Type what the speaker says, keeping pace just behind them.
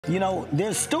You know,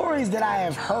 there's stories that I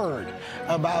have heard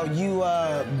about you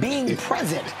being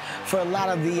present for a lot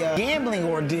of the gambling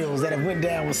ordeals that have went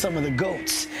down with some of the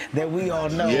GOATs that we all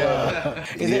know. Yeah.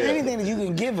 Is there anything that you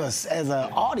can give us as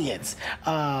an audience,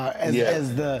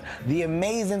 as the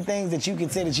amazing things that you can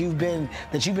say that you've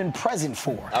been present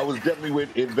for? I was definitely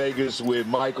in Vegas with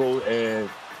Michael and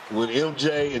with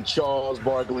MJ and Charles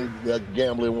Barkley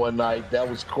gambling one night. That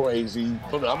was crazy.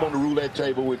 I'm on the roulette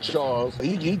table with Charles.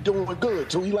 He doing good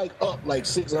too. He up like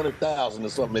 600,000 or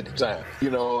something at the time. You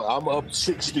know, I'm up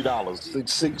 $60.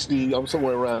 60. I'm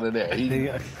somewhere around in there.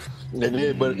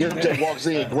 But MJ walks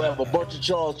in, grab a bunch of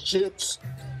Charles chips.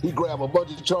 He grabbed a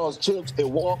bunch of Charles chips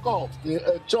and walk off.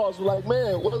 Charles was like,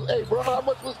 "Man, hey bro, how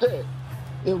much was that?"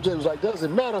 MJ was like,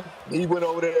 "Doesn't matter." He went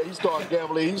over there. He started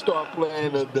gambling. He started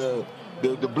playing the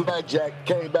blackjack.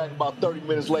 Came back about 30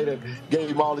 minutes later, gave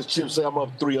him all his chips. Say, "I'm up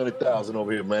 300,000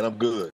 over here, man. I'm good."